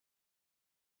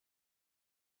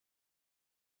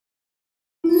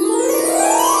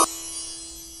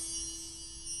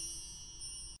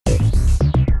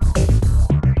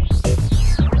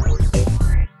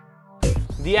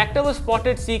actor was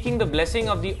spotted seeking the blessing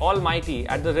of the Almighty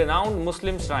at the renowned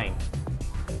Muslim shrine.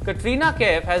 Katrina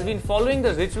Kaif has been following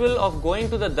the ritual of going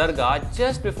to the Dargah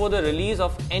just before the release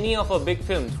of any of her big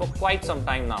films for quite some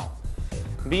time now.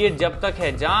 Be it Jab Tak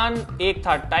Hai Jaan, Ek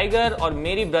Tha Tiger or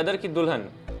Meri Brother Ki Dulhan,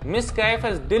 Miss Kaif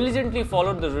has diligently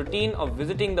followed the routine of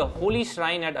visiting the holy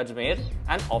shrine at Ajmer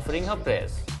and offering her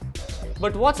prayers.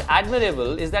 But what's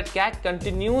admirable is that Kat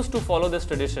continues to follow this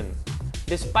tradition,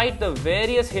 despite the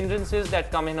various hindrances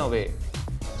that come in her way.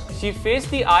 She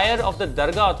faced the ire of the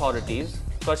Dargah authorities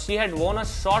because she had worn a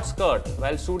short skirt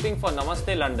while shooting for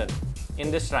Namaste London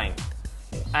in this shrine.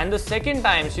 And the second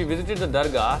time she visited the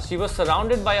Dargah, she was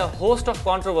surrounded by a host of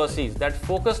controversies that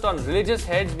focused on religious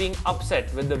heads being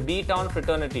upset with the B-Town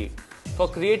fraternity for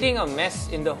creating a mess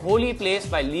in the holy place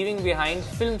by leaving behind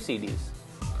film CDs.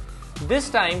 This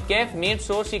time, Kaif made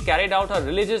sure she carried out her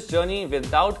religious journey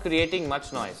without creating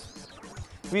much noise.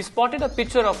 We spotted a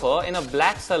picture of her in a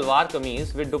black salwar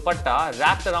kameez with dupatta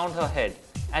wrapped around her head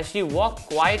as she walked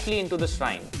quietly into the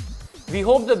shrine. We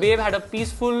hope the babe had a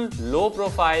peaceful,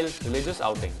 low-profile religious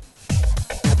outing.